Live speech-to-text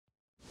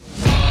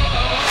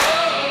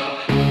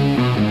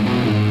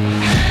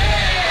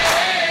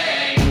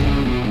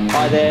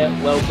there,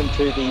 welcome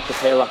to the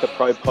Prepare Like a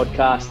Pro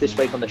podcast. This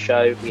week on the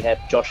show, we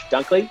have Josh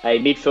Dunkley, a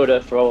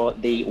midfielder for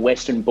the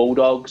Western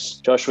Bulldogs.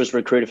 Josh was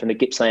recruited from the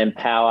Gippsland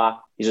Power.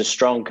 He's a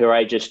strong,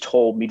 courageous,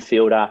 tall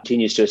midfielder,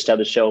 continues to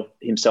establish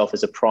himself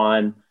as a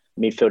prime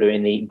midfielder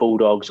in the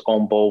Bulldogs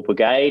on-ball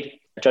brigade.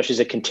 Josh is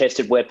a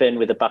contested weapon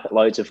with a bucket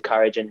loads of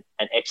courage and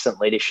excellent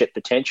leadership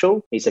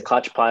potential. He's a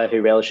clutch player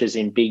who relishes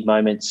in big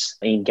moments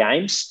in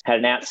games. Had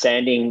an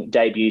outstanding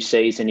debut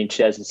season in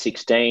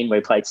 2016 where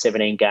he played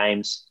 17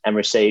 games and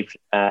received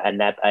a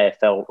NAB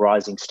AFL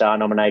Rising Star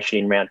nomination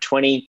in round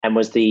 20 and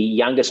was the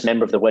youngest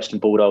member of the Western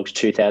Bulldogs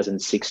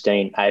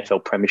 2016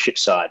 AFL Premiership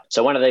side.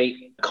 So one of the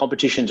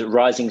competition's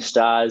rising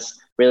stars.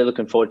 Really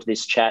looking forward to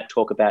this chat,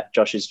 talk about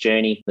Josh's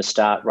journey from the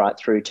start right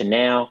through to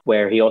now,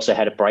 where he also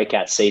had a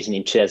breakout season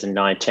in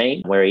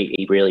 2019, where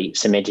he really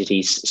cemented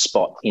his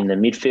spot in the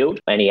midfield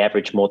and he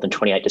averaged more than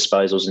 28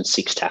 disposals and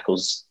 6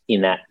 tackles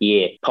in that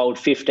year. Polled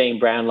 15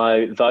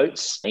 Brownlow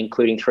votes,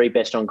 including 3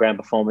 best on-ground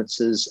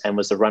performances, and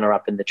was the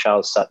runner-up in the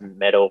Charles Sutton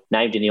Medal,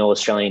 named in the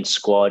All-Australian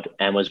squad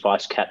and was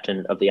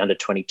vice-captain of the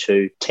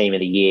Under-22 Team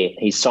of the Year.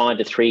 He signed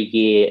a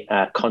 3-year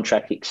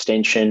contract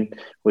extension,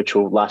 which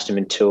will last him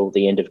until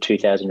the end of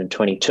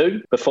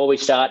 2022. Before we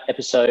start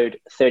episode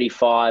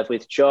 35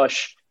 with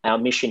Josh, our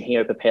mission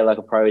here at Prepare Like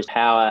a Pro is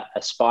power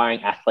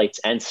aspiring athletes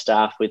and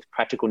staff with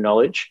practical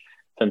knowledge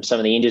from some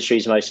of the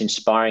industry's most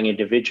inspiring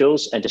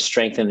individuals and to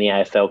strengthen the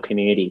AFL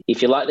community.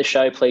 If you like the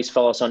show, please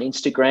follow us on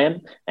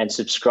Instagram and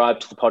subscribe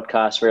to the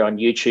podcast. We're on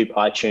YouTube,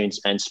 iTunes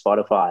and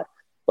Spotify.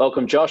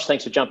 Welcome, Josh.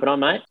 Thanks for jumping on,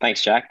 mate.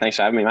 Thanks, Jack. Thanks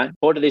for having me, mate.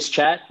 Forward to this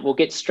chat. We'll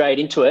get straight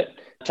into it.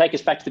 Take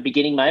us back to the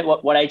beginning, mate.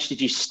 What age did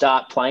you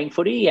start playing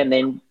footy? And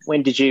then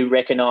when did you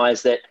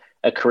recognise that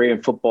a career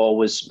in football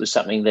was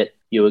something that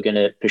you were going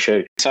to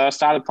pursue? So I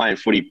started playing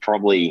footy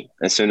probably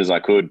as soon as I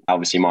could.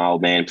 Obviously, my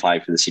old man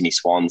played for the Sydney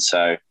Swans,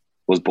 so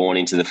was born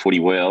into the footy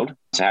world.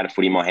 So I had a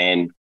footy in my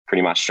hand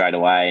pretty much straight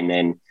away and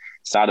then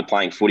started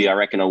playing footy. I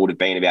reckon I would have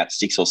been about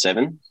 6 or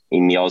 7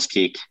 in the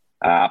Auskick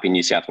up in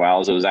New South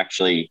Wales. It was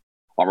actually,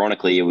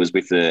 ironically, it was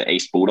with the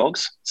East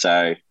Bulldogs.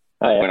 So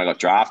when I got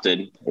drafted,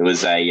 it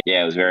was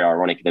very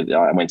ironic that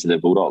I went to the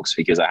Bulldogs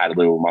because I had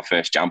my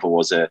first jumper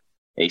was a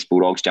East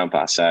Bulldogs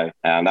jumper. So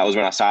that was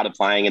when I started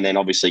playing and then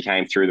obviously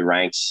came through the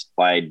ranks.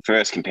 Played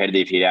first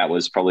competitive hit out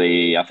was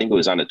probably, I think it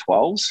was under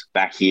 12s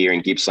back here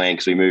in Gippsland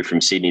because we moved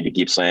from Sydney to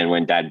Gippsland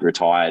when Dad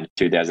retired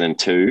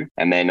 2002.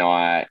 And then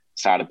I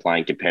started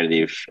playing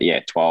competitive,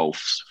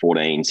 12s,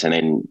 14s, and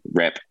then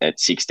rep at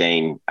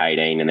 16,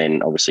 18, and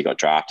then obviously got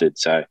drafted.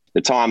 So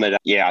the time that,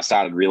 I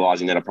started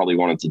realising that I probably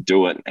wanted to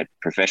do it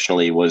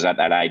professionally was at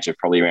that age of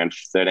probably around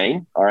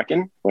 13, I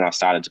reckon, when I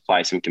started to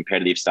play some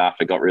competitive stuff.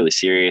 It got really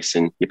serious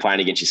and you're playing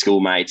against your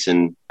schoolmates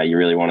and you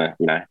really want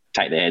to,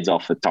 take their heads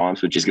off at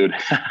times, which is good.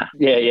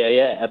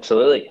 Yeah,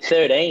 absolutely.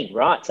 13,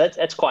 right. So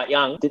that's quite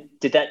young.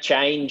 Did that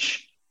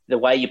change the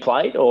way you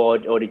played or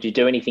did you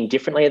do anything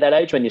differently at that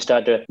age when you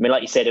started to,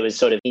 like you said, it was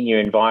sort of in your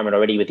environment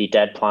already with your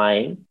dad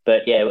playing,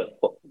 but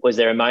was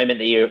there a moment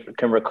that you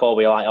can recall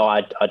where you're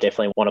like, I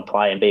definitely want to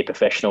play and be a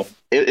professional?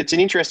 It's an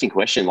interesting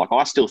question. Like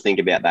I still think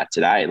about that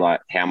today,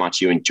 like how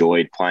much you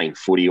enjoyed playing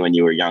footy when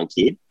you were a young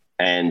kid.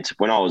 And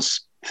when I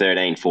was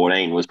 13,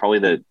 14 was probably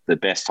the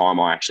best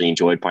time I actually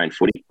enjoyed playing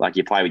footy. Like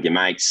you play with your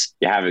mates,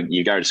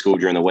 you go to school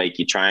during the week,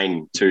 you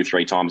train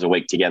 2-3 times a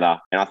week together.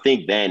 And I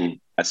think then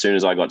as soon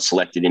as I got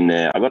selected in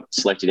the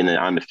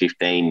under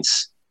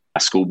 15s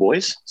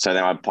schoolboys. So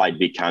then I played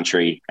big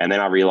country and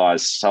then I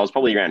realised, so I was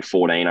probably around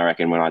 14, I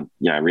reckon, when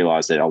I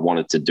realised that I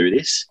wanted to do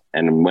this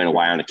and went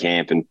away on a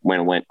camp and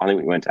I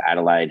think we went to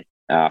Adelaide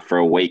for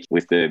a week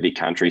with the big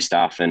country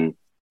stuff and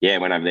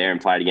went over there and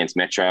played against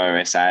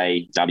Metro, SA,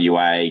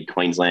 WA,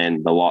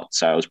 Queensland, the lot.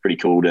 So it was pretty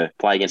cool to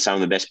play against some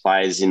of the best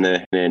players in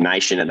the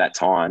nation at that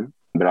time.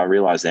 But I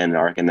realised then,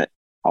 I reckon that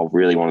I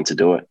really wanted to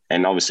do it.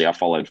 And obviously I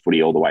followed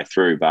footy all the way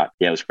through, but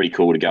it was pretty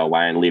cool to go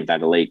away and live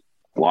that elite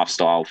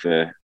lifestyle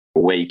for a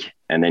week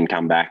and then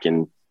come back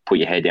and put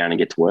your head down and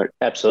get to work.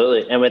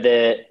 Absolutely. And were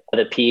there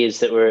other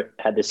peers that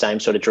had the same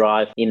sort of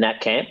drive in that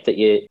camp that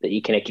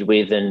you connected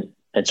with and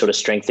sort of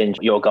strengthened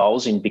your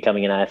goals in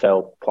becoming an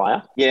AFL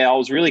player? Yeah, I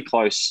was really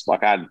close.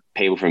 Like I had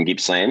people from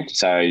Gippsland.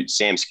 So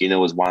Sam Skinner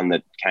was one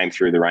that came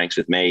through the ranks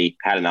with me.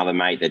 Had another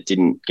mate that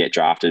didn't get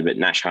drafted, but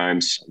Nash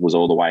Holmes was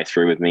all the way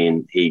through with me.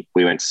 And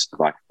we went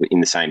like in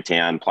the same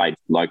town, played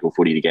local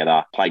footy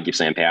together, played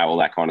Gippsland Power, all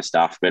that kind of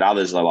stuff. But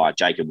others are like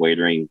Jacob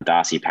Wiedering,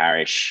 Darcy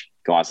Parish,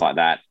 guys like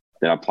that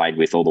I played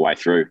with all the way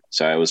through.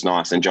 So it was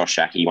nice. And Josh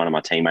Shackey, one of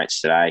my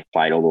teammates today,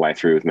 played all the way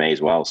through with me as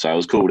well. So it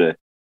was cool to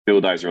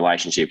build those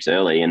relationships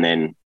early. And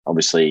then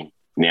obviously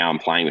now I'm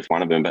playing with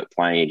one of them, but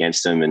playing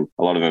against them, and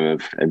a lot of them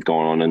have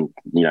gone on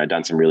and,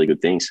 done some really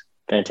good things.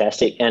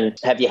 Fantastic. And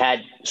have you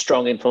had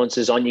strong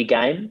influences on your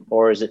game,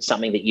 or is it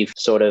something that you've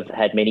sort of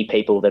had many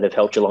people that have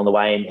helped you along the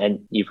way and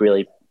you've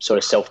really sort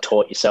of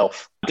self-taught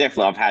yourself?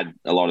 Definitely, I've had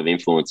a lot of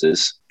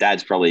influences.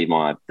 Dad's probably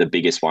the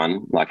biggest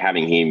one. Like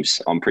having him,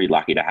 I'm pretty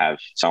lucky to have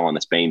someone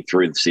that's been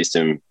through the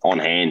system on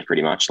hand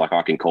pretty much. Like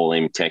I can call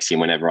him, text him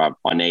whenever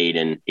I need,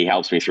 and he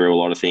helps me through a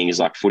lot of things.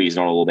 Like footy's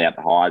not all about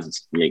the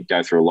highs. You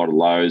go through a lot of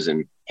lows,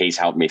 and he's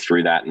helped me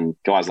through that. And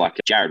guys like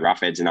Jared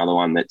Ruffhead's another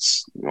one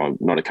that's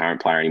not a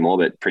current player anymore,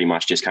 but pretty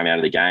much just come out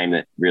of the game,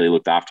 that really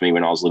looked after me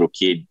when I was a little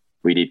kid.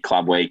 We did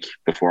club week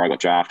before I got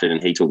drafted,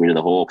 and he took me to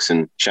the Hawks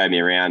and showed me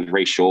around.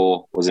 Reece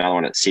Shaw was another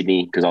one at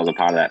Sydney because I was a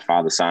part of that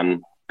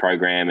father-son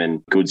program,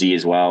 and Goodsy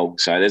as well.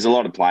 So there's a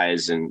lot of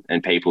players and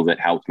people that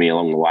helped me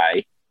along the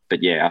way.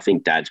 But yeah, I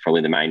think Dad's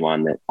probably the main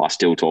one that I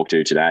still talk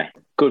to today.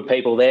 Good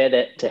people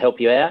there to help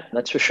you out,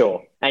 that's for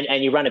sure.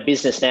 And you run a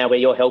business now where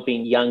you're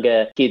helping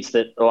younger kids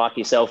that are like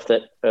yourself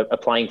that are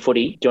playing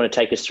footy. Do you want to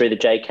take us through the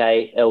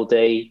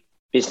JKLD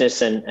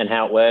business and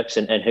how it works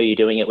and who you're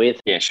doing it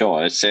with? Yeah,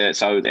 sure. So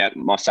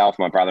myself,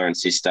 my brother and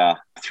sister,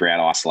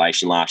 throughout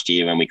isolation last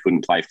year when we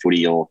couldn't play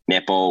footy or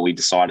netball, we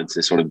decided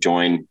to sort of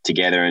join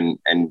together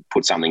and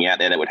put something out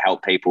there that would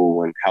help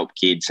people and help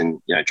kids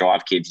and,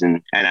 drive kids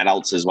and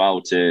adults as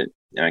well to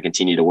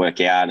continue to work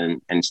out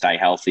and stay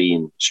healthy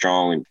and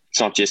strong. And it's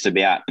not just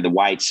about the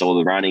weights or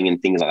the running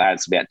and things like that.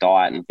 It's about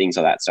diet and things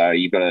like that. So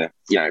you've got to,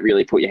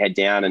 really put your head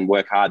down and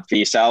work hard for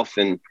yourself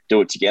and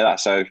do it together.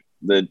 So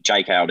the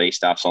JKLD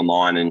stuff's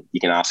online and you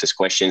can ask us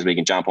questions. We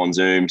can jump on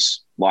Zooms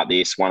like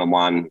this,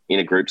 one-on-one, in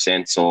a group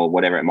sense or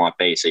whatever it might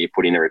be. So you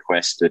put in a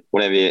request that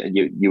whatever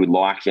you would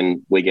like,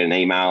 and we get an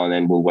email and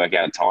then we'll work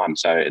out a time.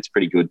 So it's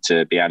pretty good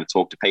to be able to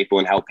talk to people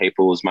and help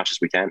people as much as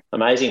we can.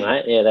 Amazing,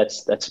 mate. Yeah,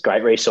 that's a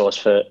great resource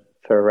for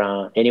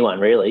anyone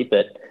really,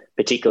 but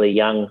particularly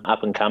young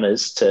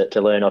up-and-comers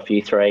to learn off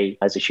you three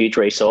as a huge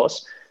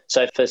resource.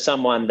 So for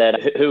someone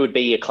who would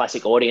be your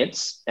classic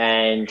audience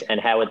and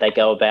how would they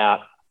go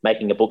about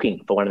making a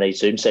booking for one of these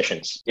Zoom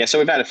sessions? Yeah, so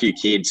we've had a few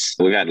kids.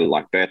 We've had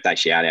like birthday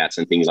shout-outs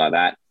and things like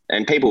that.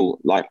 And people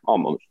like,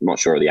 I'm not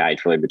sure of the age,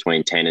 probably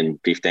between 10 and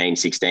 15,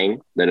 16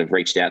 that have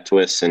reached out to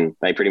us, and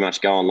they pretty much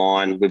go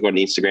online. We've got an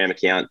Instagram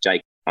account,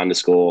 Jake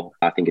 _,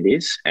 I think it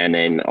is. And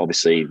then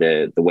obviously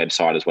the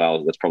website as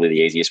well. That's probably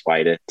the easiest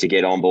way to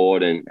get on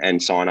board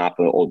and sign up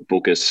or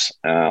book us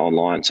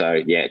online.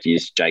 So yeah,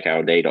 use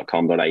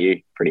jkld.com.au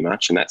pretty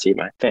much. And that's it,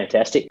 mate.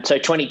 Fantastic. So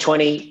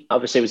 2020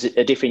 obviously was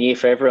a different year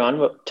for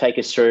everyone. Take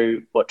us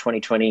through what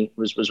 2020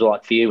 was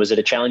like for you. Was it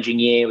a challenging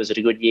year? Was it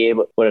a good year?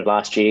 What did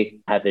last year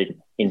have it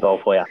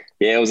involved for you?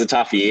 Yeah, it was a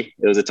tough year.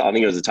 I think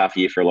it was a tough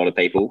year for a lot of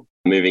people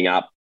moving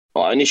up.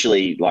 Well,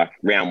 initially, like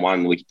round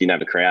one, we didn't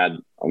have a crowd.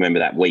 I remember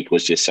that week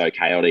was just so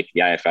chaotic.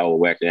 The AFL were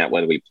working out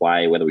whether we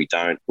play, whether we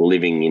don't. We're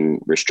living in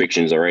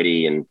restrictions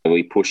already, and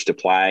we pushed to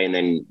play, and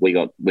then we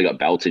got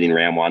belted in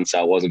round one,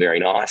 so it wasn't very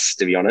nice,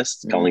 to be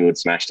honest. Collingwood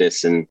smashed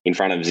us and in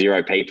front of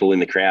 0 people in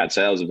the crowd,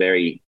 so that was a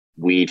very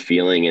weird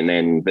feeling.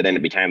 But then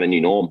it became the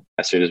new norm.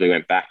 As soon as we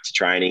went back to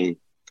training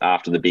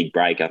after the big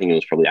break, I think it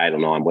was probably 8 or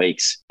 9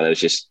 weeks. It was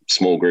just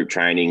small group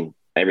training.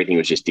 Everything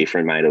was just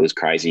different, mate. It was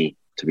crazy,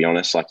 to be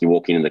honest. Like, you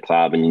walk into the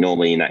club and you're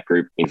normally in that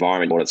group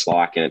environment, what it's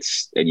like, and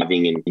it's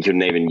loving, and you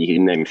couldn't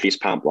even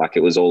fist pump. Like, it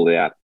was all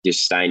about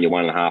just staying your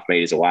 1.5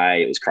 meters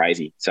away. It was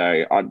crazy.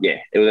 So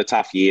it was a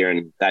tough year,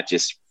 and that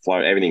just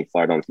everything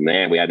flowed on from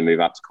there. We had to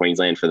move up to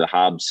Queensland for the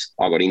hubs.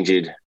 I got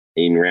injured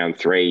in round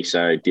 3,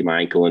 so did my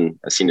ankle and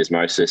a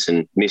syndesmosis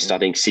and missed, I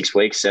think,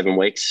 7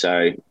 weeks.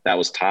 So that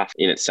was tough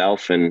in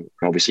itself. And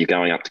obviously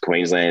going up to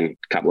Queensland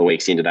a couple of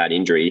weeks into that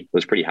injury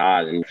was pretty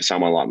hard. And for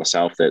someone like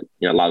myself that,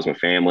 loves my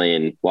family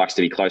and likes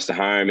to be close to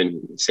home and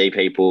see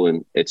people,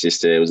 and it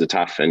was a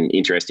tough and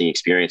interesting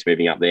experience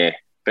moving up there.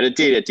 But it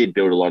did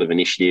build a lot of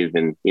initiative,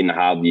 and in the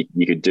hub we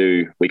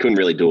couldn't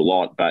really do a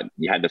lot, but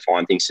you had to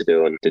find things to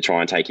do and to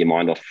try and take your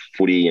mind off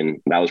footy, and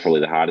that was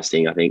probably the hardest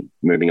thing, I think,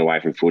 moving away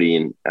from footy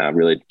and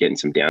really getting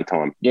some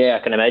downtime. Yeah, I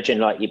can imagine.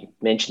 Like you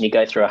mentioned, you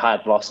go through a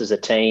hard loss as a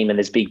team, and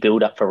there's big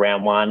build up for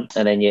round one,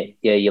 and then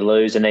you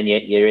lose, and then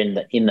you're in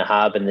the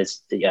hub, and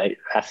there's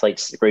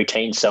athletes'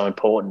 routine's so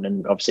important,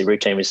 and obviously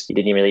routine was, you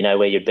didn't really know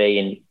where you'd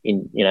be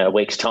in a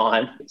week's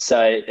time.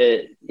 So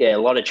a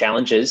lot of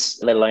challenges,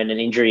 let alone an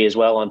injury as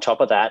well on top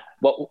of that.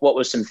 What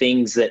were some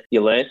things that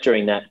you learnt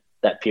during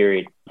that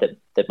period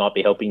that might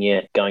be helping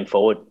you going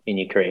forward in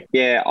your career?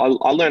 Yeah,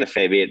 I learned a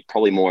fair bit,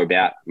 probably more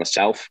about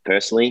myself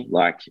personally.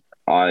 Like,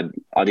 I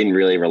didn't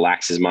really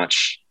relax as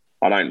much.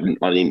 I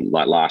didn't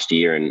like last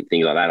year and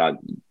things like that.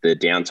 The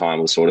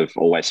downtime was sort of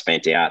always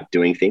spent out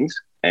doing things.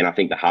 And I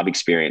think the hub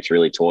experience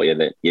really taught you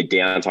that your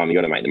downtime, you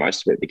got to make the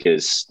most of it,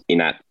 because in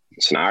that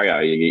scenario,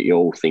 you're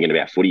all thinking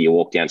about footy. You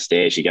walk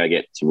downstairs, you go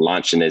get some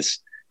lunch, and there's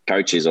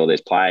coaches or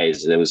there's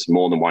players. There was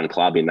more than one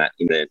club in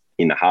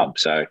the hub,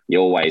 so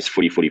you're always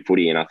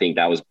footy. And I think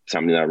that was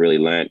something that I really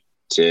learnt,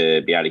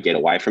 to be able to get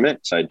away from it.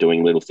 So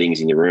doing little things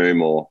in your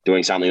room or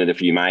doing something with a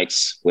few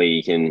mates where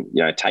you can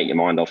take your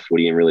mind off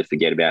footy and really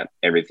forget about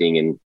everything.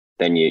 And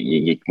then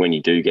you when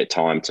you do get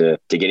time to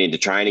get into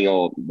training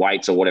or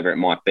weights or whatever it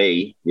might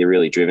be, you're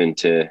really driven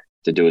to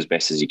do as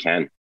best as you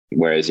can.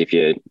 Whereas if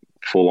you're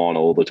full on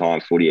all the time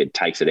footy, it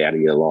takes it out of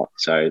you a lot.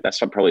 So that's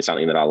probably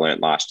something that I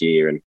learnt last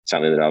year, and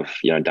something that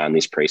I've done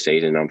this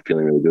pre-season. I'm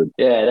feeling really good.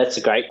 Yeah, that's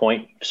a great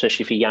point,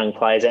 especially for young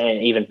players,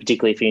 and even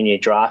particularly if you're in your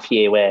draft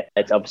year, where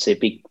it's obviously a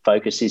big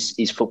focus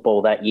is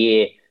football that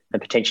year,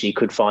 and potentially you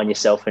could find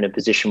yourself in a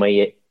position where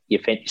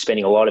you're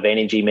spending a lot of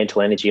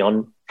mental energy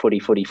on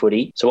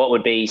footy. So what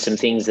would be some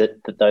things that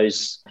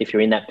those, if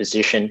you're in that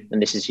position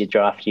and this is your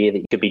draft year, that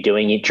you could be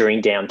doing it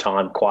during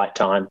downtime, quiet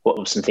time? What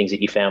were some things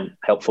that you found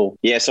helpful?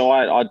 Yeah, so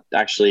I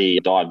actually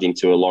dived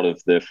into a lot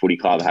of the footy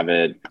club, have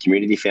a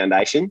community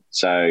foundation.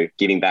 So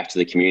giving back to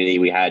the community,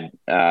 we had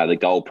the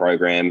GOAL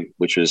program,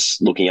 which was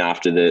looking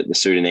after the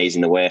Sudanese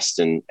in the West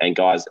and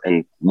guys,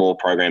 and more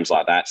programs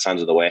like that,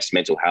 Sons of the West,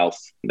 mental health.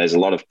 There's a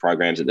lot of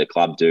programs that the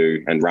club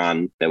do and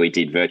run that we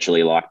did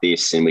virtually like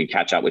this, and we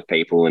catch up with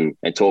people and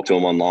talk to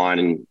them online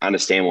and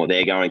understand what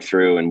they're going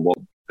through and what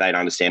they'd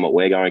understand what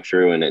we're going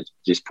through, and it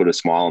just put a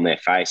smile on their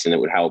face, and it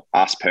would help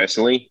us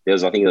personally. I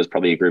think there was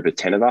probably a group of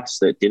 10 of us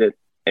that did it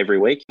every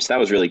week. So that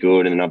was really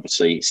good. And then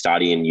obviously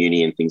studying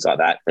uni and things like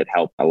that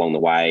help along the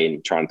way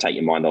and trying to take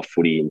your mind off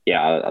footy. And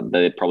yeah,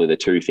 they're probably the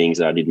two things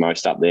that I did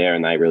most up there,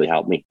 and they really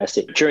helped me.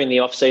 During the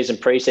off-season,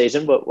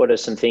 pre-season, what are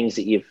some things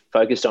that you've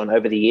focused on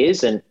over the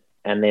years? And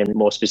then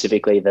more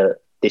specifically,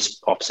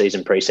 this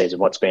off-season, pre-season,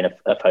 what's been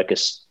a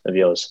focus of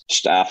yours?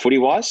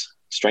 Footy-wise,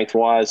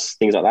 strength-wise,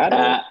 things like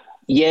that?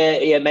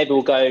 Yeah. Maybe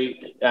we'll go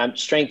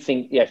strength,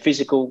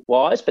 physical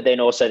wise, but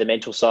then also the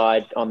mental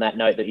side on that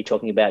note that you're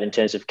talking about in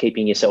terms of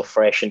keeping yourself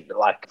fresh. And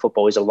like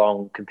football is a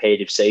long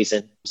competitive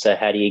season. So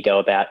how do you go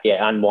about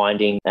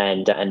unwinding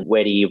and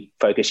where do you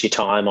focus your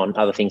time on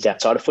other things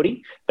outside of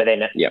footy? But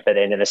then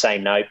in the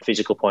same note,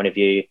 physical point of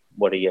view,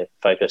 what are you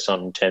focus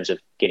on in terms of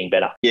getting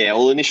better? Yeah,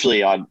 well,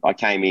 initially I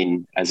came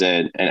in as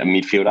a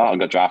midfielder. I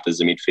got drafted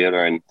as a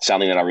midfielder, and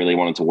something that I really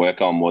wanted to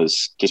work on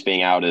was just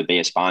being able to be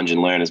a sponge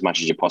and learn as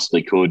much as you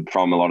possibly could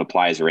from a lot of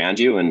players around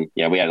you. And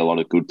we had a lot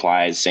of good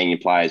players, senior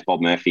players,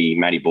 Bob Murphy,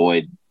 Matty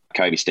Boyd,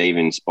 Kobe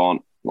Stevens,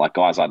 Bont, like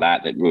guys like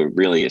that were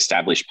really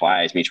established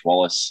players, Mitch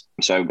Wallace.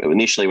 So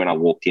initially when I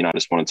walked in, I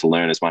just wanted to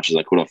learn as much as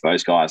I could off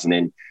those guys. And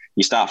then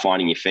you start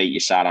finding your feet, you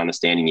start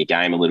understanding your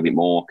game a little bit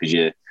more because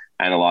you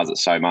analyze it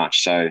so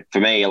much. So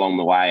for me, along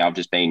the way, I've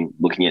just been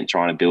looking at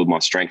trying to build my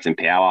strength and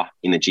power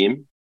in the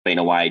gym. Been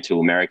away to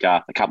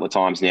America a couple of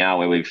times now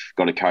where we've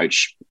got a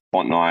coach,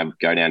 Bont and I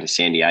go down to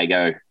San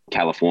Diego,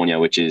 California,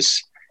 which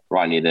is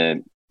right near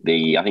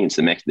I think it's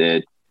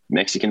the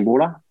Mexican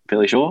border,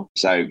 fairly sure.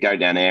 So go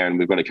down there and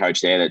we've got a coach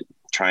there that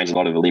trains a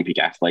lot of Olympic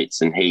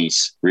athletes, and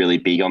he's really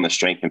big on the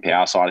strength and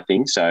power side of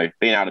things. So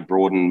being able to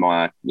broaden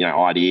my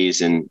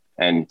ideas and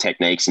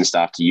techniques and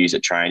stuff to use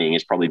at training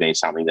has probably been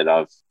something that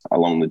I've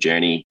along the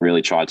journey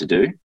really tried to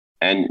do.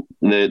 And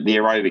the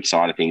aerobic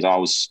side of things, I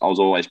was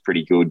always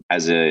pretty good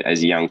as a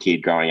young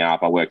kid growing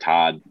up. I worked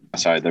hard,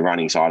 so the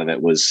running side of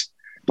it was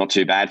not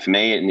too bad for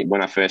me. And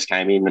when I first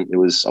came in, it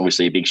was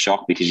obviously a big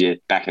shock because you're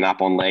backing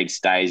up on legs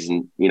days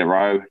in a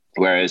row.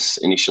 Whereas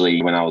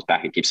initially when I was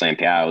back at Gippsland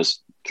Power, it was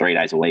 3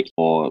 days a week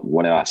or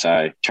whatever.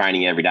 So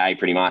training every day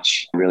pretty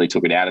much really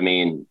took it out of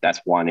me. And that's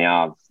why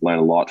now I've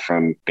learned a lot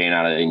from being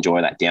able to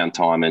enjoy that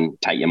downtime and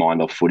take your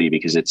mind off footy,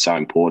 because it's so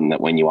important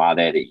that when you are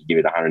there that you give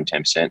it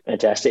 110%.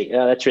 Fantastic.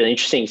 That's really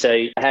interesting.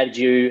 So how did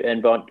you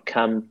and Bont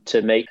come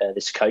to meet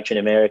this coach in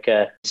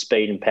America,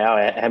 Speed and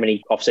Power? How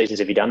many off seasons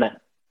have you done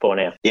that for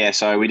now? Yeah,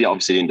 so we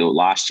obviously didn't do it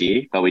last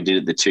year, but we did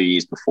it the 2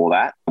 years before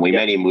that. We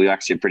met him. We were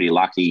actually pretty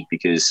lucky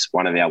because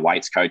one of our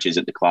weights coaches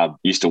at the club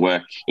used to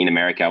work in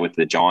America with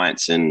the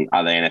Giants and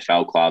other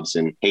NFL clubs,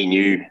 and he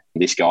knew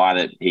this guy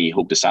that he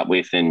hooked us up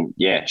with. And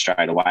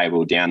straight away we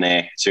were down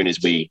there. As soon as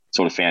we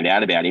sort of found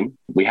out about him,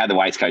 we had the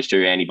weights coach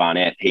too, Andy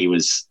Barnett.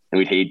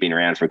 He'd been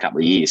around for a couple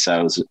of years,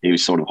 so he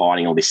was sort of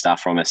hiding all this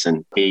stuff from us,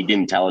 and he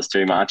didn't tell us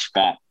too much.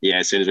 But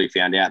as soon as we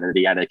found out that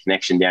he had a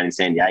connection down in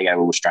San Diego,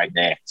 we were straight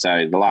there.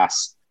 So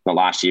not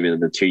last year,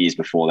 but the 2 years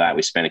before that,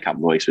 we spent a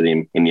couple of weeks with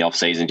him in the off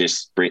season,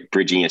 just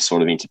bridging us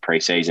sort of into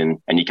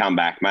pre-season. And you come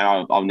back,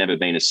 mate, I've never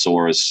been as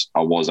sore as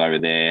I was over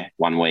there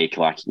 1 week,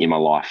 like in my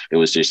life. It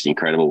was just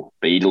incredible.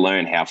 But you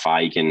learn how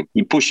far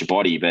you push your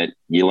body, but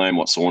you learn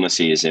what soreness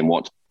is and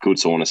what good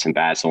soreness and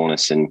bad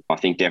soreness. And I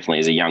think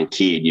definitely as a young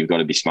kid, you've got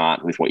to be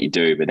smart with what you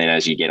do. But then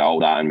as you get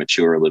older and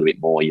mature a little bit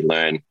more, you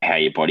learn how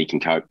your body can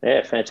cope.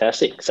 Yeah,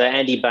 fantastic. So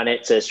Andy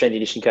Barnett's a strength and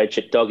conditioning coach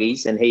at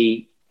Doggies, and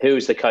who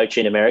was the coach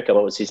in America?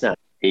 What was his name?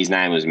 His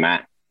name was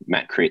Matt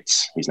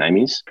Kritz. His name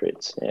is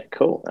Kritz. Yeah,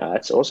 cool.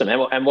 That's awesome.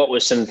 And what were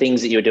some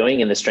things that you were doing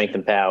in the strength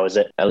and power? Was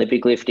it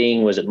Olympic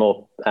lifting? Was it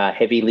more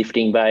heavy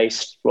lifting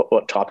based?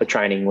 What type of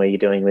training were you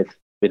doing with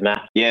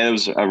Matt? Yeah, there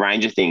was a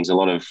range of things. A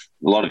lot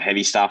of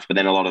heavy stuff, but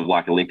then a lot of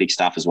like Olympic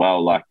stuff as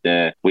well. Like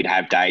we'd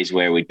have days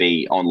where we'd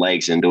be on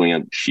legs and doing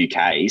a few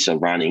Ks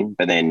of running,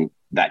 but then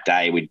that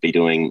day we'd be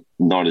doing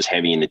not as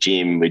heavy in the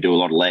gym. We do a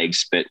lot of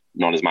legs, but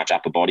not as much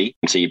upper body.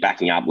 So you're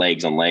backing up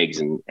legs on legs.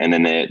 And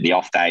then the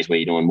off days where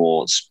you're doing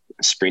more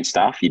sprint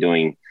stuff, you're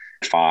doing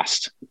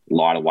fast,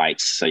 lighter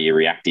weights. So you're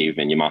reactive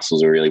and your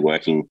muscles are really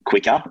working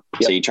quicker.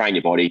 Yep. So you train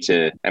your body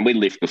and we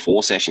lift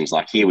before sessions.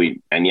 Like here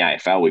in the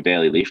AFL, we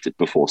barely lift it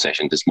before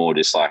sessions. It's more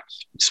just like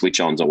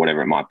switch-ons or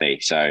whatever it might be.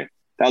 So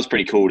that was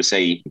pretty cool to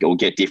see or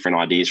get different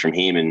ideas from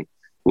him. And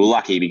we were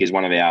lucky because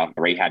one of our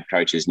rehab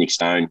coaches, Nick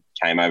Stone,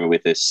 came over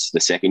with us the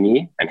second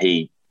year, and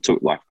he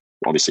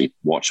obviously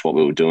watched what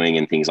we were doing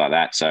and things like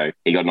that. So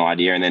he got an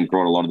idea and then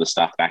brought a lot of the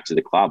stuff back to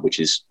the club, which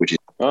is.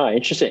 Oh,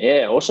 interesting.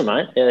 Yeah, awesome,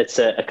 mate. Yeah, it's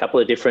a couple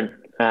of different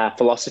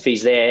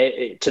philosophies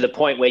there to the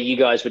point where you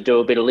guys would do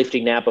a bit of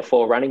lifting now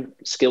before running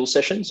skill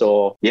sessions,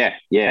 or?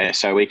 Yeah.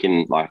 So we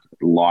can like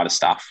lighter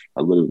stuff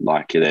a little,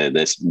 like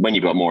there's when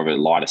you've got more of a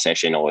lighter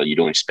session or you're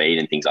doing speed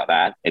and things like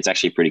that, it's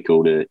actually pretty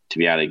cool to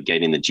be able to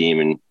get in the gym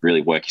and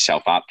really work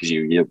yourself up, because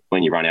you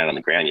when you run out on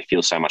the ground, you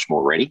feel so much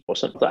more ready.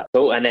 Awesome.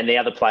 Cool. And then the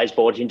other players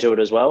bought into it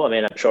as well. I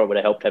mean, I'm sure it would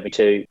have helped having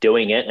to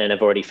doing it and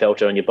have already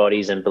felt it on your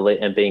bodies and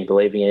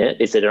believing in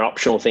it. Is it an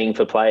optional thing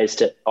for players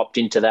to opt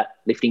into that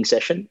lifting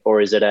session,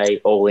 or is it a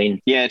all in?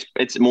 Yeah,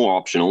 it's more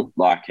optional.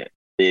 Like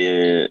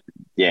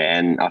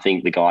and I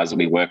think the guys that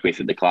we work with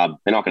at the club,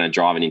 they're not going to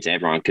drive it into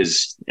everyone,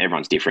 because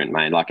everyone's different,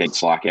 mate. Like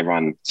it's like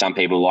everyone, some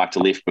people like to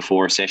lift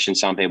before a session,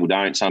 some people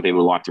don't. Some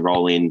people like to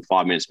roll in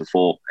 5 minutes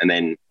before and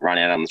then run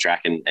out on the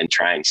track and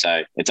train.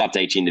 So it's up to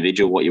each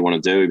individual what you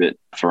want to do. But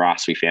for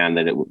us, we found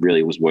that it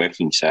really was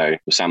working. So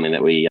it was something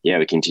that we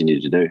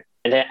continue to do.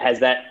 And has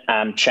that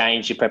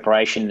changed your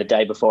preparation the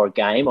day before a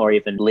game, or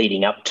even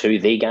leading up to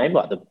the game,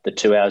 like the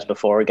 2 hours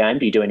before a game?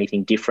 Do you do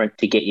anything different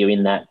to get you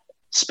in that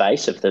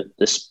space of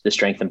the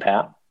strength and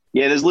power?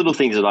 Yeah, there's little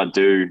things that I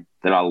do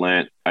that I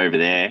learnt over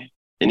there.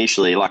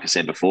 Initially, like I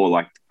said before,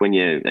 like when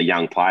you're a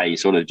young player, you're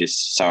sort of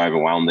just so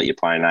overwhelmed that you're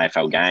playing an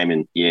AFL game,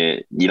 and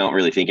you're not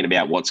really thinking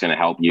about what's going to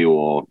help you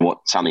or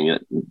something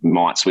that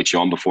might switch you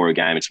on before a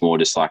game. It's more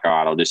just like, all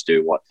right, I'll just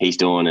do what he's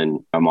doing and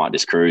I might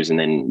just cruise and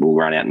then we'll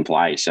run out and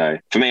play. So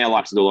for me, I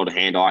like to do a lot of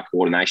hand-eye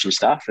coordination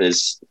stuff,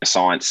 as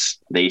science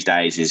these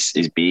days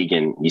is big,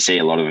 and you see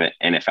a lot of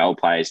NFL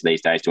players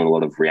these days doing a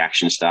lot of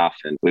reaction stuff.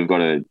 And we've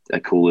got a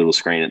cool little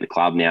screen at the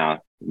club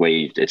now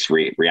where it's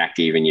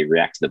reactive and you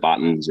react to the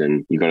buttons,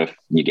 and you get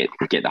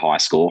the high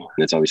score.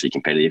 And it's obviously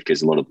competitive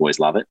because a lot of boys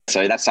love it.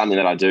 So that's something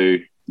that I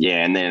do.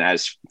 Yeah, and then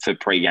as for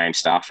pre-game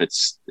stuff,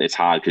 it's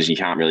hard because you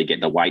can't really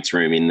get the weights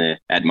room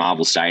at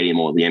Marvel Stadium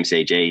or the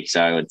MCG.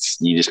 So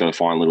you just got to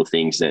find little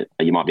things that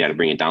you might be able to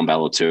bring a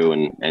dumbbell or two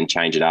and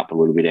change it up a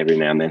little bit every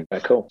now and then.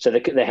 Oh, cool. So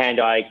the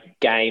hand-eye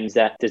games,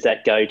 does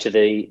that go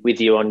with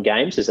you on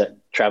games? Does that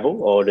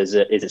travel, or is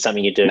it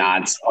something you do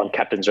on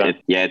captain's run?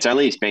 It's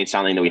only been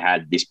something that we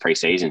had this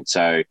pre-season.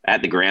 So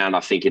at the ground, I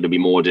think it'll be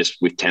more just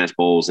with tennis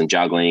balls and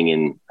juggling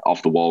and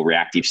off the wall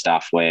reactive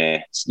stuff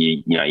where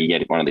you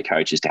get one of the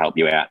coaches to help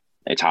you out.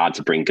 It's hard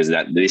to bring because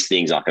this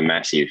thing's like a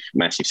massive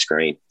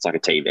screen. It's like a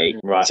TV.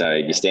 Right. So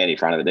you stand in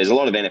front of it. There's a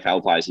lot of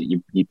NFL players that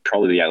you'd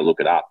probably be able to look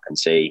it up and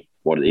see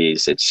what it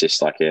is. It's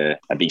just like a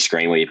big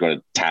screen where you've got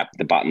to tap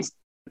the buttons,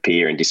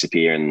 appear and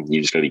disappear, and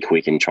you just got to be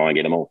quick and try and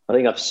get them all. I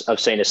think I've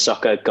seen a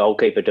soccer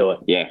goalkeeper do it.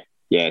 Yeah,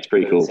 it's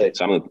pretty cool. There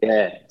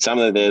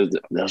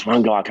was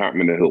one guy, I can't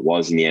remember who it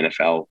was in the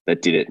NFL,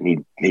 that did it,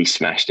 and he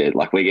smashed it.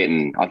 Like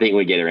I think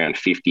we get around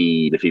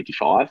 50 to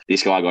 55.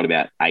 This guy got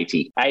about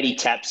 80. 80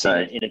 taps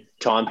in a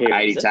time period.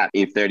 80 taps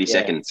in 30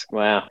 seconds.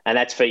 Wow. And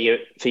that's for your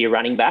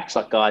running backs,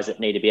 like guys that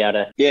need to be able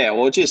to... Yeah,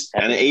 well,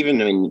 and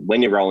even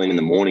when you're rolling in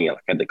the morning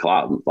at the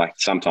club, like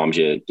sometimes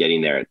you get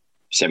in there at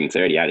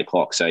 7:30, 8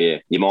 o'clock. So yeah,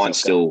 your mind's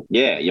still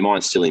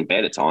in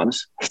bed at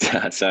times.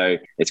 So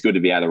it's good to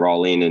be able to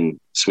roll in and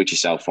switch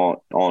yourself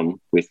on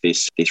with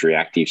this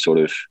reactive sort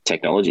of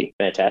technology.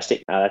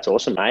 Fantastic. That's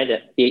awesome,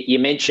 mate. You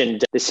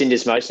mentioned the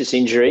syndesmosis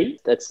injury.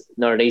 That's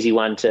not an easy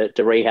one to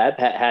rehab.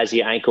 How's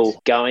your ankle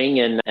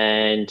going,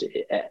 and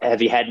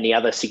have you had any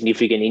other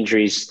significant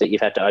injuries that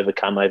you've had to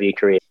overcome over your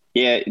career?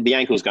 Yeah, the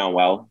ankle's going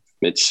well.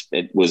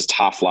 It was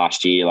tough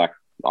last year. Like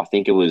I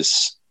think it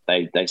was...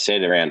 They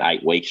said around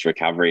 8 weeks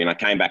recovery, and I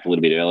came back a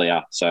little bit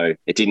earlier, so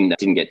it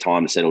didn't get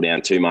time to settle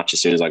down too much.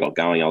 As soon as I got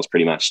going, I was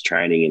pretty much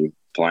training and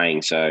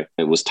playing, so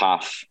it was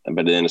tough.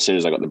 But then as soon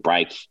as I got the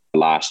break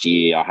last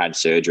year, I had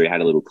surgery, I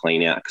had a little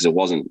clean out because it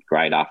wasn't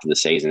great after the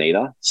season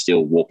either.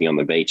 Still walking on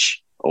the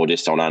beach or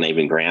just on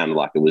uneven ground,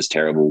 like it was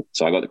terrible.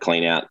 So I got the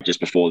clean out just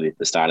before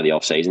the start of the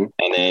off season.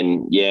 And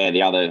then,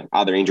 the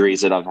other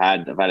injuries that I've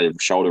had a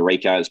shoulder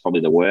reco. It's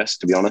probably the worst,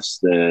 to be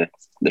honest.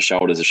 The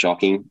shoulders are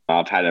shocking.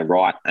 I've had a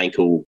right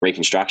ankle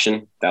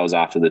reconstruction. That was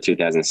after the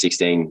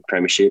 2016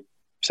 premiership.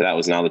 So that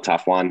was another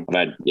tough one. I've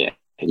had,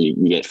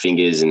 you get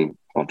fingers, and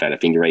I've had a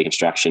finger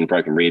reconstruction,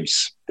 broken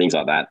ribs, things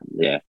like that.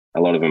 Yeah,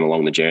 a lot of them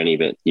along the journey,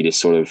 but you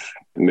just sort of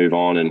move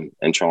on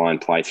and try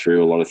and play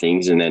through a lot of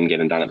things and then get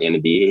them done at the end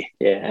of the year.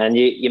 Yeah, and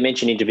you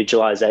mentioned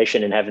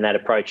individualisation and having that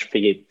approach for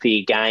your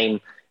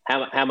game.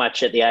 How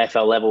much at the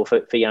AFL level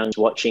for youngs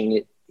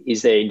watching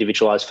is there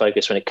individualised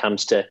focus when it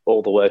comes to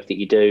all the work that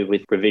you do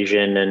with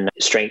revision and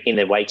strength in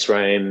the weights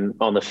room,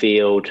 on the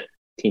field?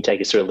 Can you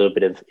take us through a little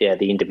bit of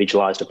the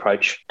individualised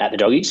approach at the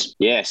Doggies?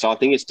 Yeah, so I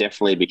think it's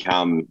definitely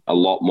become a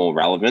lot more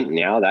relevant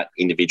now, that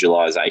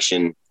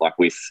individualisation, like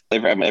with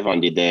everyone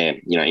did their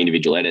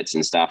individual edits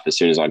and stuff as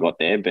soon as I got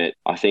there. But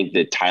I think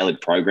the tailored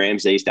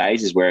programs these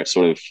days is where it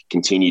sort of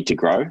continued to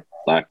grow.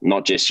 Like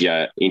not just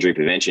your injury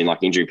prevention, like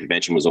injury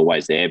prevention was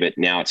always there, but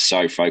now it's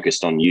so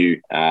focused on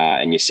you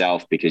and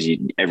yourself because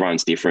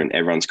everyone's different.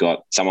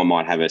 Someone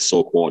might have a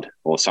sore quad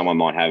or someone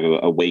might have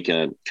a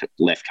weaker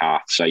left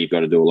calf. So you've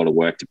got to do a lot of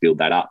work to build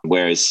that up.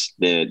 Whereas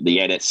the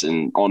edits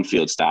and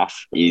on-field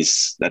stuff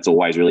that's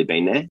always really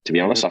been there. To be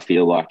honest, I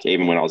feel like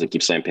even when I was at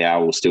Gippsland Power,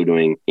 we were still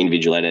doing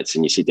individual edits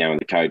and you sit down with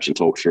the coach and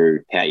talk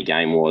through how your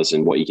game was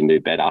and what you can do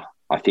better.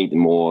 I think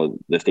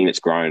the thing that's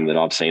grown that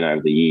I've seen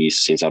over the years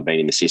since I've been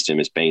in the system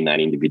has been that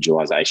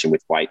individualisation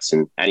with weights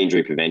and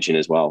injury prevention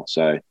as well.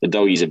 So the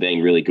doggies have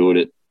been really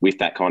good with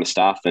that kind of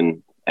stuff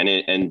and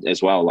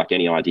as well, like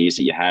any ideas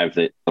that you have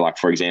that, like,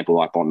 for example,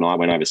 like Bont and I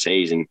went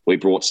overseas and we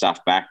brought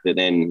stuff back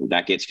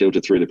that gets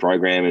filtered through the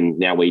program and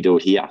now we do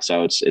it here.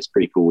 So it's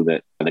pretty cool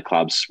that the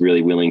club's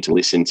really willing to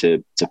listen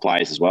to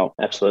players as well.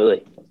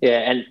 Absolutely.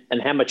 Yeah.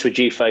 And how much would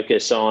you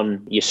focus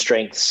on your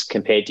strengths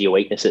compared to your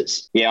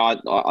weaknesses? Yeah,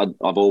 I've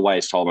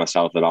always told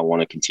myself that I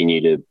want to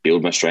continue to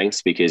build my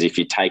strengths because if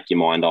you take your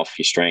mind off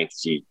your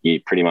strengths,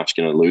 you're pretty much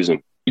going to lose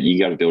them. You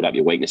got to build up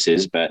your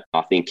weaknesses, but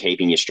I think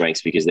keeping your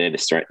strengths because they're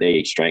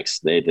your strengths.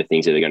 They're the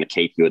things that are going to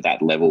keep you at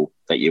that level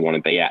that you want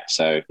to be at.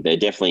 So they're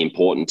definitely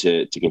important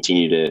to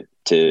continue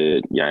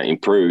to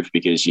improve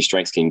because your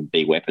strengths can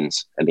be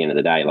weapons at the end of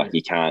the day. Like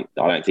I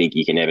don't think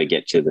you can ever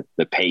get to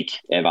the peak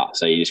ever.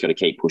 So you just got to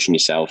keep pushing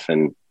yourself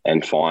and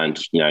find,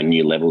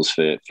 new levels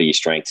for your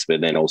strengths, but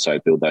then also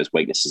build those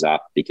weaknesses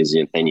up because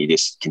then you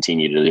just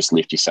continue to just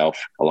lift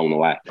yourself along the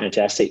way.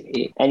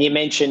 Fantastic. And you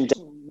mentioned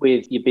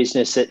with your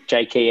business at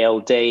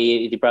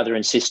JKLD, your brother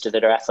and sister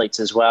that are athletes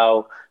as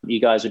well, you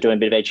guys were doing a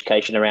bit of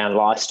education around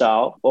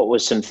lifestyle. What were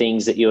some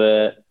things that you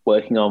were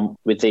working on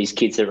with these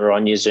kids that were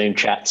on your Zoom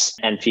chats?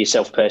 And for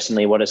yourself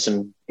personally, what are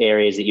some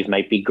areas that you've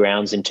made big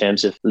grounds in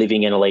terms of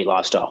living an elite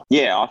lifestyle?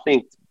 Yeah, I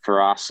think for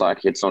us,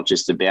 like it's not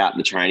just about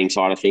the training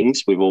side of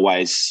things. We've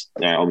always,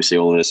 obviously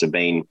all of us have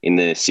been in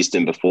the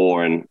system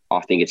before, and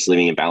I think it's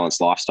living a balanced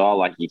lifestyle.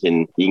 Like you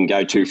can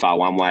go too far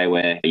one way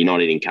where you're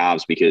not eating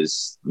carbs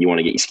because you want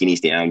to get your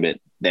skinnies down, but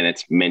then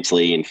it's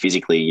mentally and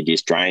physically you're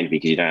just drained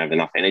because you don't have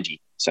enough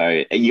energy.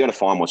 So you got to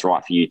find what's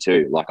right for you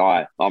too. Like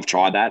I've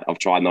tried that. I've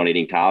tried not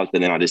eating carbs,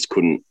 but then I just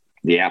couldn't.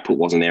 The output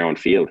wasn't there on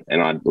field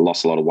and I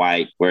lost a lot of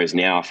weight. Whereas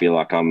now I feel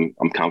like I'm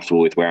comfortable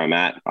with where I'm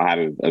at. I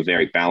have a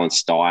very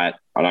balanced diet.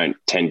 I don't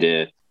tend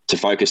to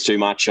focus too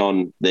much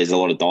on, there's a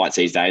lot of diets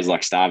these days,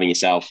 like starving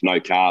yourself, no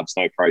carbs,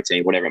 no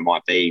protein, whatever it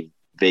might be,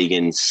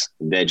 vegans,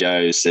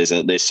 vegos,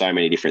 there's so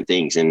many different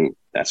things. And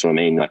that's what I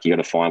mean. Like you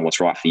got to find what's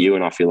right for you.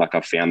 And I feel like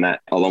I've found that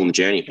along the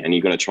journey and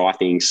you've got to try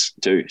things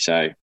too.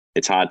 So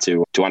it's hard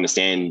to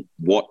understand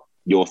what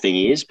your thing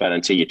is, but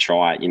until you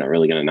try it, you're not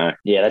really going to know.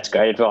 Yeah, that's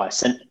great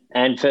advice.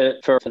 And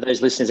for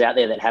those listeners out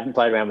there that haven't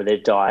played around with their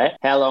diet,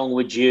 how long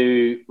would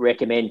you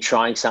recommend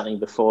trying something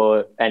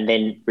before and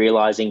then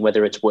realising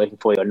whether it's working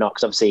for you or not?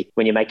 Because obviously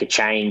when you make a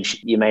change,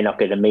 you may not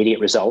get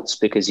immediate results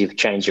because you've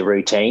changed your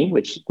routine,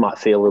 which might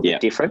feel a little bit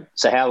different.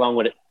 So how long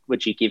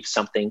would you give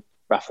something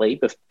roughly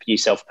for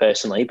yourself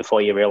personally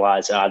before you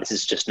realise, this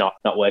is just not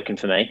working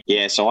for me?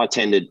 Yeah, so I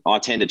tend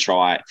to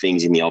try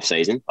things in the off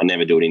season. I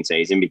never do it in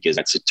season because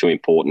that's too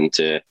important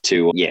to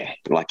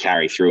like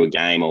carry through a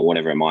game or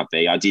whatever it might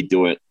be. I did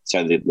do it.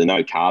 So the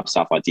no carb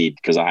stuff I did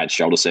because I had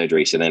shoulder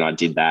surgery. So then I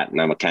did that and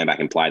then I came back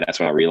and played. That's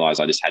when I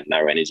realised I just had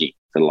no energy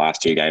for the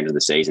last 2 games of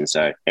the season.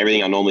 So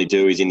everything I normally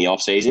do is in the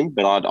off season,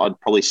 but I'd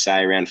probably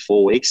say around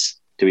 4 weeks,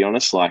 to be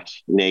honest. Like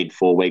you need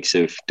 4 weeks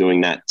of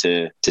doing that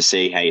to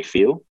see how you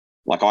feel.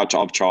 Like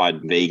I've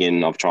tried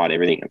vegan, I've tried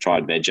everything. I've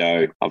tried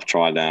veggie, I've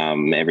tried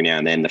every now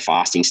and then the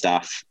fasting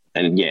stuff.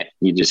 And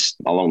you just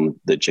along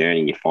the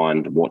journey, you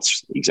find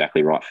what's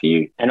exactly right for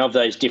you. And of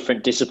those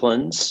different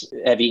disciplines,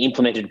 have you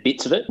implemented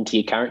bits of it into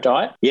your current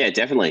diet? Yeah,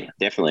 definitely.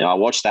 I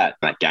watched that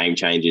Game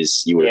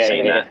Changers. You would have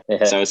seen that.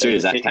 Yeah. So as soon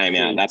as that came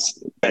out,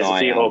 there's a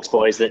few Hawks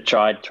boys that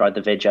tried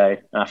the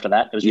veggie after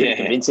that. It was pretty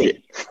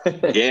convincing.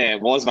 Yeah,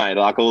 it was, mate.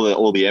 Like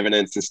all the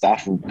evidence and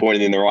stuff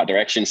pointed in the right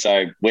direction.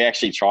 So we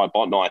actually Bont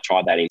and I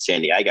tried that in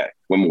San Diego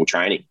when we were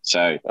training.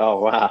 So oh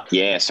wow.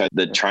 Yeah, so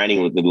the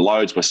training, the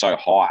loads were so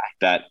high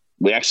that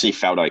we actually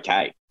felt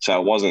okay. So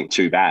it wasn't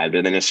too bad.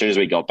 But then as soon as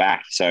we got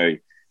back, so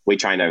we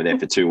trained over there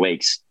for 2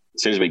 weeks.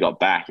 As soon as we got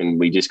back and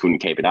we just couldn't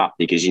keep it up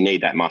because you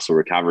need that muscle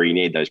recovery. You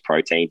need those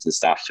proteins and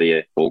stuff for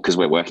you. Well, because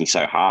we're working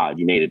so hard,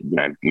 you need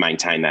to,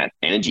 maintain that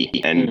energy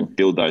and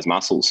build those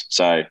muscles.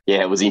 So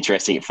yeah, it was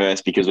interesting at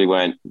first because we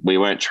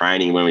weren't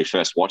training when we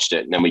first watched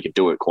it and then we could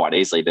do it quite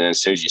easily. But then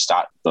as soon as you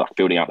start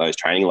building up those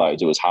training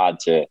loads, it was hard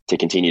to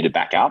continue to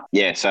back up.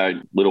 Yeah. So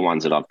little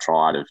ones that I've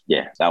tried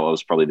that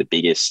was probably the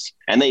biggest.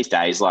 And these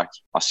days, like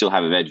I still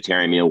have a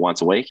vegetarian meal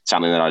once a week,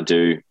 something that I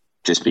do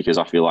just because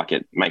I feel like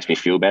it makes me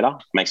feel better,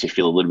 makes me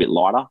feel a little bit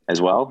lighter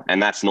as well.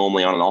 And that's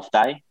normally on an off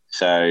day.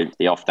 So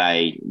the off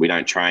day, we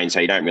don't train.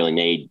 So you don't really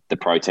need the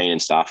protein and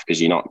stuff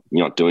because you're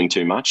not doing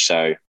too much.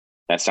 So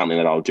that's something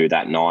that I'll do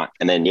that night.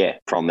 And then,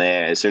 from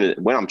there,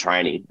 when I'm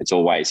training, it's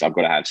always, I've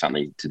got to have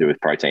something to do with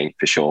protein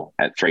for sure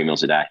at 3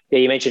 meals a day. Yeah,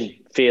 you mentioned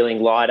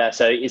feeling lighter.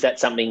 So is that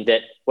something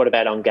what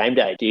about on game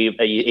day?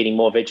 Are you eating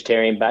more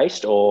vegetarian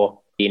based or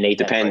Do you need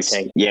Depends. that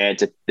protein? Yeah,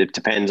 it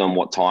depends on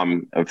what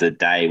time of the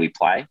day we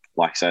play.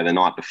 Like, so the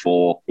night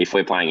before, if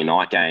we're playing a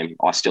night game,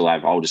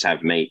 I'll just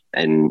have meat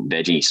and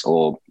veggies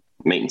or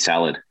meat and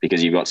salad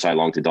because you've got so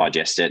long to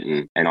digest it,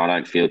 and I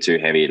don't feel too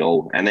heavy at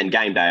all. And then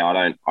game day, I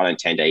don't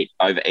tend to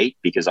overeat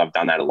because I've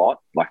done that a lot.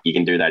 Like, you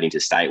can do that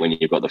interstate when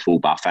you've got the full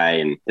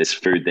buffet and there's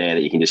food there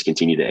that you can just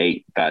continue to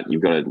eat. But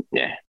you've got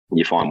to,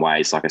 you find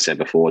ways, like I said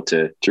before,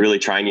 to really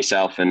train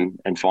yourself and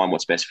find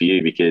what's best for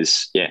you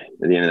because, at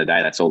the end of the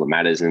day, that's all that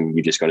matters, and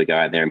you just got to go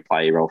out there and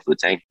play your role for the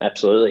team.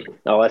 Absolutely.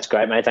 Oh, that's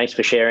great, mate. Thanks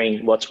for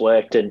sharing what's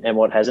worked and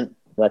what hasn't.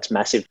 That's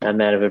massive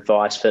amount of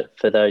advice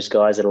for those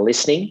guys that are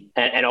listening.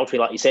 And ultimately,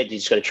 like you said, you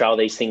just got to trial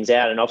these things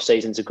out. And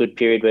off-season's a good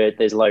period where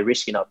there's low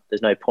risk.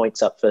 There's no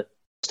points up for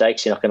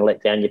mistakes. You're not going to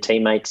let down your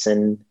teammates,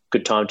 and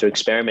good time to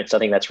experiment. So I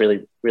think that's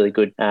really, really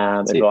good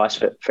advice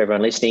for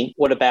everyone listening.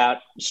 What about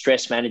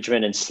stress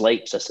management and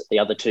sleep? So the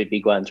other two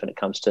big ones when it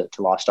comes to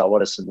lifestyle.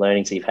 What are some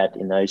learnings that you've had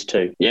in those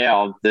two?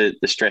 Yeah, the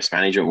stress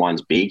management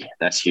one's big.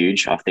 That's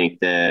huge. I think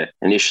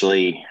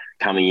initially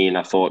coming in,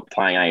 I thought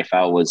playing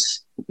AFL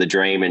was the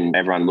dream, and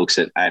everyone looks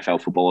at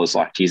AFL footballers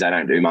like, geez, they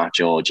don't do much,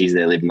 or geez,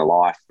 they're living the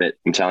life. But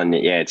I'm telling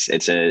you, it's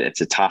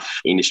a tough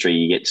industry.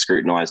 You get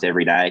scrutinised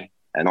every day,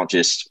 and not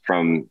just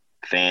from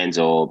fans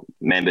or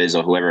members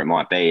or whoever it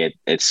might be.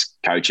 It's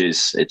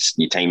coaches, it's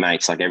your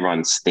teammates. Like,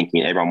 everyone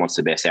wants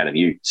the best out of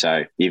you.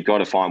 So you've got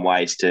to find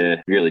ways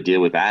to really deal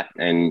with that.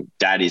 And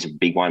Dad is a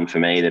big one for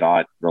me that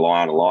I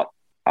rely on a lot.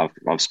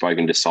 I've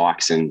spoken to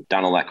Sykes and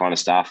done all that kind of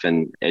stuff,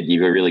 and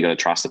you've really got to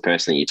trust the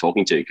person that you're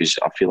talking to, because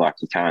I feel like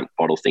you can't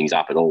bottle things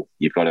up at all.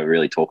 You've got to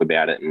really talk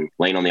about it and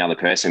lean on the other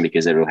person,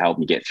 because it will help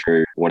you get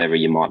through whatever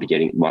you might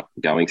be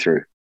going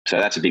through. So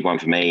that's a big one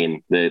for me.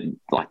 And the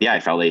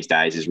AFL these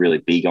days is really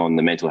big on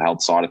the mental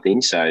health side of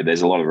things. So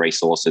there's a lot of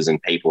resources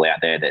and people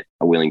out there that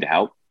are willing to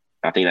help.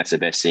 I think that's the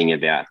best thing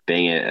about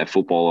being a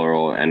footballer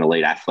or an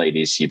elite athlete,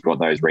 is you've got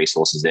those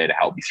resources there to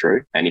help you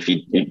through. And if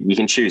you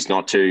can choose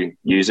not to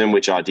use them,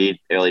 which I did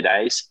early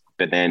days,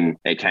 but then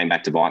it came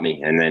back to bite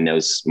me. And then it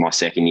was my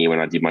second year when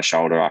I did my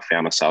shoulder, I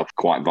found myself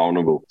quite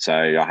vulnerable. So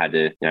I had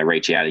to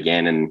reach out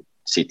again and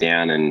sit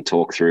down and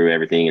talk through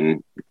everything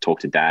and talk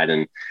to Dad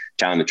and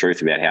tell him the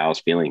truth about how I was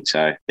feeling.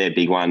 So they're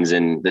big ones.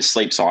 And the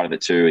sleep side of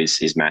it too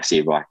is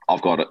massive. Like,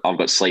 I've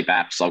got sleep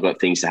apps. I've got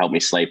things to help me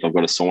sleep. I've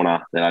got a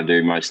sauna that I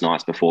do most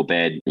nights before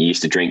bed. I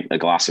used to drink a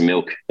glass of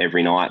milk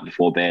every night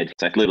before bed.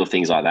 So little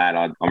things like that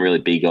I'm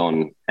really big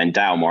on. And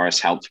Dale Morris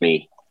helped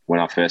me when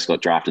I first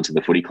got drafted to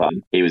the footy club.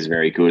 He was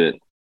very good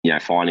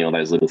at finding all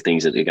those little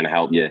things that are going to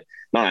help you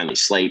not only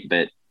sleep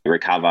but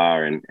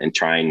recover and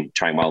train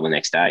well the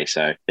next day.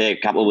 So there are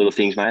a couple of little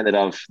things, mate, that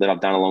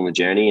I've done along the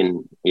journey.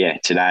 And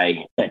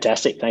today.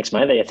 Fantastic. Thanks,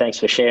 mate. Yeah, thanks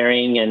for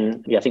sharing.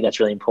 And I think that's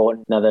really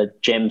important. Another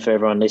gem for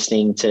everyone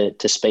listening to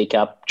speak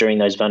up during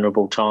those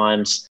vulnerable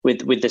times.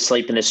 With the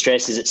sleep and the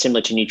stress, is it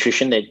similar to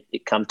nutrition, that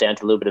it comes down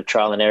to a little bit of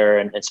trial and error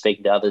and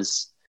speaking to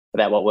others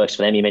about what works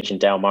for them? You mentioned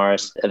Dale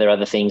Morris. Are there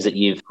other things that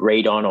you've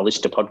read on or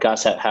listened to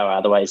podcasts? How are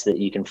other ways that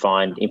you can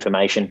find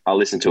information? I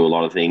listen to a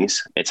lot of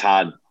things. It's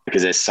hard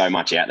because there's so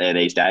much out there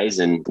these days,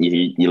 and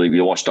you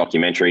watch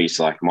documentaries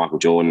like Michael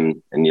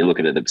Jordan, and you look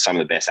at some of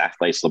the best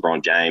athletes,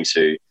 LeBron James,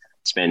 who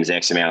spends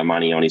X amount of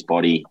money on his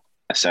body.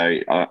 So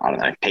I don't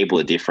know, people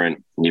are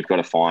different. You've got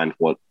to find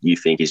what you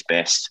think is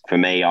best. For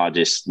me, I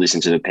just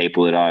listen to the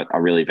people that I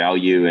really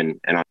value and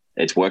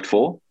it's worked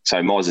for. So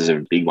Moz is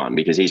a big one,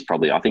 because there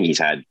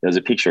was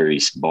a picture of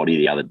his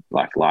body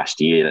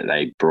last year that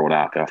they brought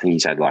up. I think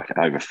he's had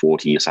over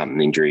 40 or something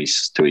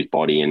injuries to his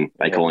body, and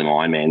they call him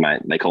Iron Man,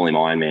 mate. They call him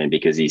Iron Man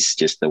because he's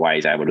just the way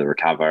he's able to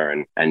recover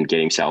and get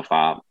himself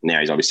up. Now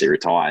he's obviously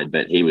retired,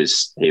 but he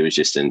was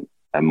just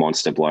a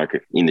monster bloke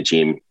in the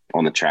gym,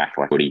 on the track,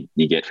 like what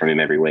you get from him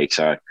every week.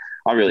 So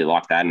I really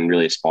liked that and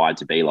really aspired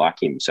to be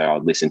like him. So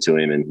I'd listen to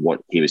him and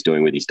what he was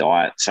doing with his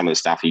diet. Some of the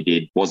stuff he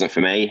did wasn't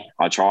for me.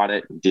 I tried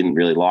it, didn't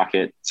really like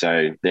it.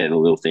 So they're the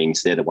little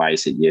things. They're the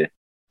ways that you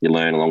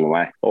learn along the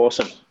way.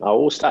 Awesome.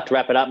 We'll start to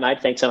wrap it up,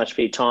 mate. Thanks so much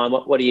for your time.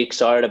 What are you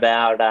excited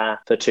about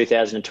for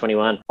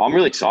 2021? I'm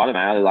really excited,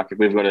 mate.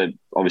 We've got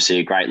obviously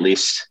a great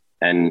list.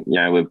 And,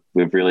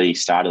 we've really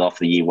started off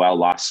the year well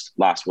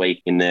last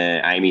week in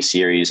the Amy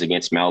series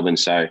against Melbourne.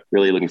 So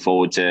really looking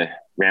forward to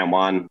round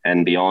one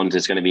and beyond.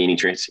 It's going to be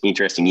an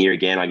interesting year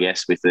again, I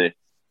guess, with the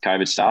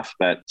COVID stuff,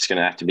 but it's going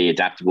to have to be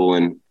adaptable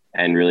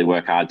and really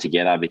work hard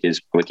together,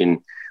 because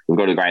we've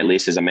got a great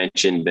list, as I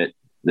mentioned, but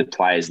the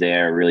players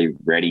there are really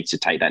ready to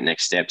take that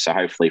next step. So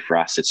hopefully for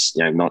us, it's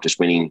not just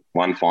winning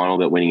one final,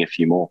 but winning a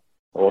few more.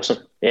 Awesome.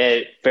 Yeah,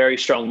 very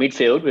strong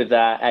midfield with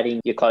adding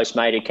your close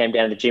mate who came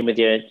down to the gym with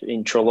you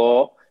in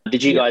Treloar.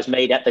 Did you guys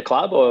meet at the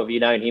club, or have you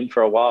known him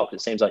for a while?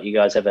 Because it seems like you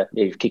guys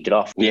you've kicked it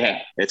off.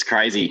 Yeah, it's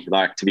crazy.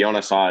 To be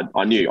honest, I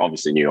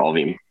obviously knew of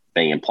him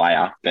being a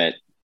player, but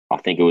I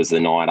think it was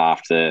the night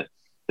after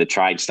the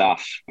trade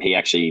stuff, he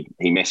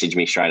messaged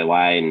me straight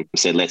away and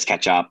said, let's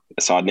catch up.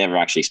 So I'd never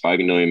actually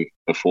spoken to him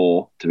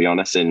before, to be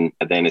honest. And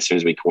then as soon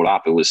as we caught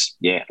up, it was,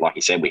 like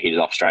you said, we hit it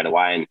off straight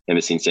away. And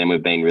ever since then,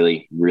 we've been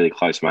really, really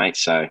close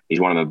mates. So he's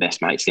one of my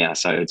best mates now.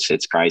 So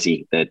it's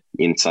crazy that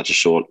in such a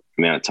short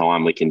amount of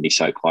time, we can be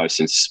so close.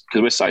 And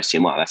because we're so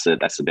similar, that's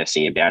the best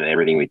thing about it.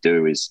 Everything we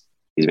do is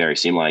very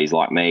similar. He's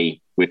like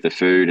me with the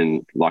food,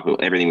 and like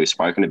everything we've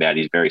spoken about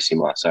is very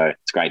similar. So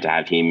it's great to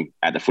have him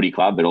at the footy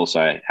club, but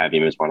also have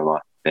him as one of my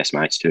best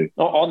mates too.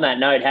 On that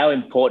note, how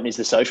important is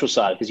the social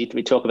side? Because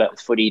we talk about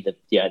with footy,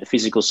 the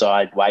physical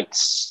side,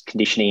 weights,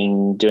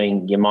 conditioning,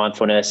 doing your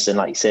mindfulness, and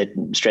like you said,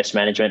 stress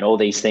management, all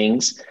these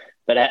things.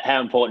 But how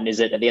important is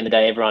it? At the end of the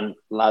day, everyone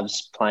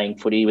loves playing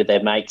footy with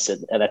their mates,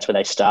 and that's where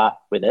they start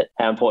with it.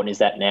 How important is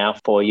that now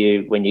for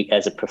you when you,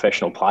 as a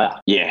professional player?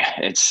 Yeah,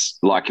 it's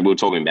like we were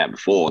talking about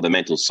before. The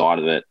mental side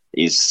of it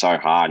is so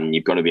hard, and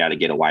you've got to be able to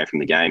get away from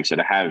the game. So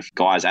to have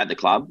guys at the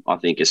club, I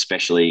think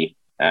especially,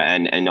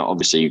 and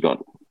obviously you've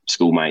got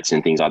schoolmates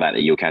and things like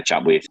that you'll catch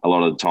up with a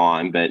lot of the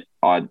time. But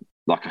I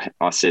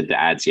said to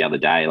Ads the other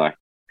day, like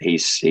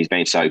he's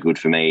been so good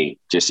for me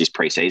just this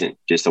preseason,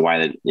 just the way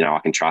that, I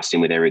can trust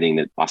him with everything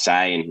that I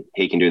say, and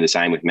he can do the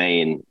same with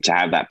me. And to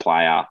have that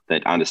player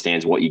that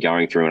understands what you're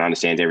going through and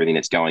understands everything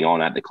that's going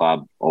on at the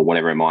club or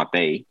whatever it might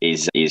be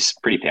is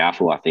pretty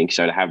powerful, I think.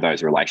 So to have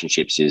those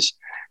relationships is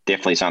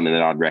definitely something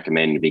that I'd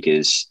recommend,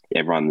 because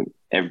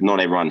not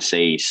everyone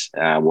sees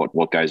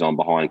what goes on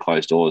behind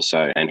closed doors.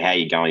 So, and how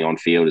you're going on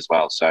field as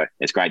well. So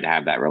it's great to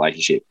have that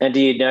relationship. And do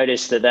you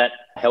notice that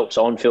helps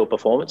on-field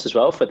performance as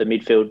well for the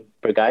midfield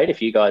brigade?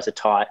 If you guys are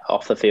tight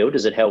off the field,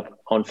 does it help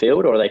on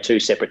field, or are they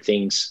two separate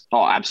things?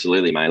 Oh,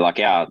 absolutely, mate. Like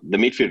the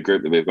midfield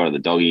group that we've got at the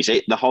Doggies,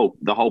 the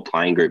whole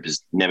playing group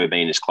has never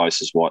been as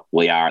close as what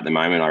we are at the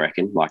moment, I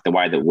reckon. Like the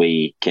way that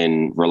we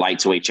can relate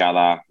to each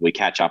other, we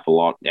catch up a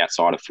lot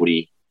outside of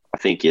footy. I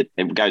think it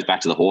goes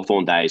back to the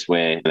Hawthorn days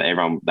where they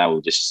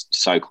were just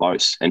so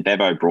close. And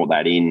Bevo brought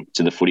that in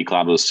to the footy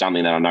club. It was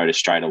something that I noticed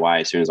straight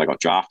away as soon as I got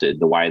drafted,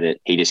 the way that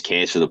he just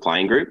cares for the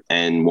playing group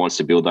and wants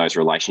to build those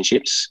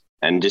relationships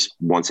and just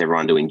wants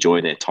everyone to enjoy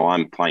their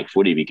time playing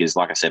footy. Because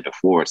like I said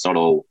before, it's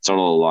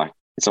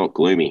not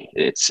gloomy.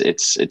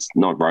 It's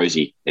not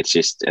rosy. It's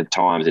just at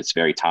times it's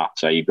very tough.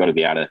 So you've got to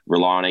be able to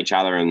rely on each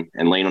other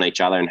and lean on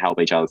each other and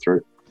help each other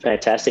through.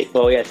 Fantastic.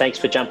 Well, yeah, thanks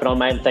for jumping on,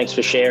 mate. And thanks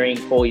for sharing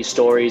all your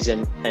stories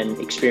and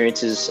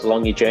experiences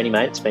along your journey,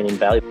 mate. It's been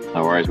invaluable.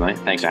 No worries, mate.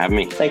 Thanks for having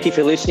me. Thank you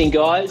for listening,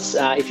 guys.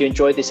 If you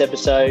enjoyed this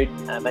episode,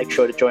 make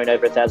sure to join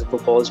over 1,000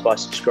 footballers by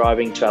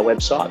subscribing to our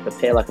website,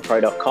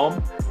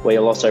 preparelikeapro.com, where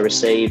you'll also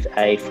receive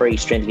a free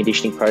strength and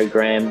conditioning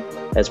program,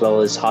 as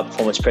well as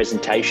high-performance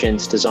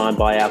presentations designed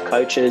by our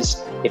coaches.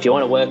 If you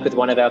want to work with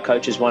one of our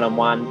coaches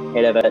one-on-one,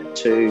 head over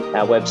to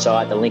our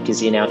website. The link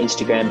is in our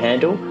Instagram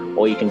handle,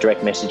 or you can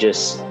direct message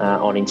us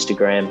on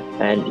Instagram.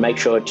 And make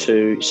sure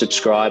to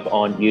subscribe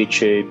on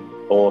YouTube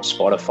or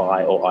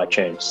Spotify or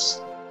iTunes.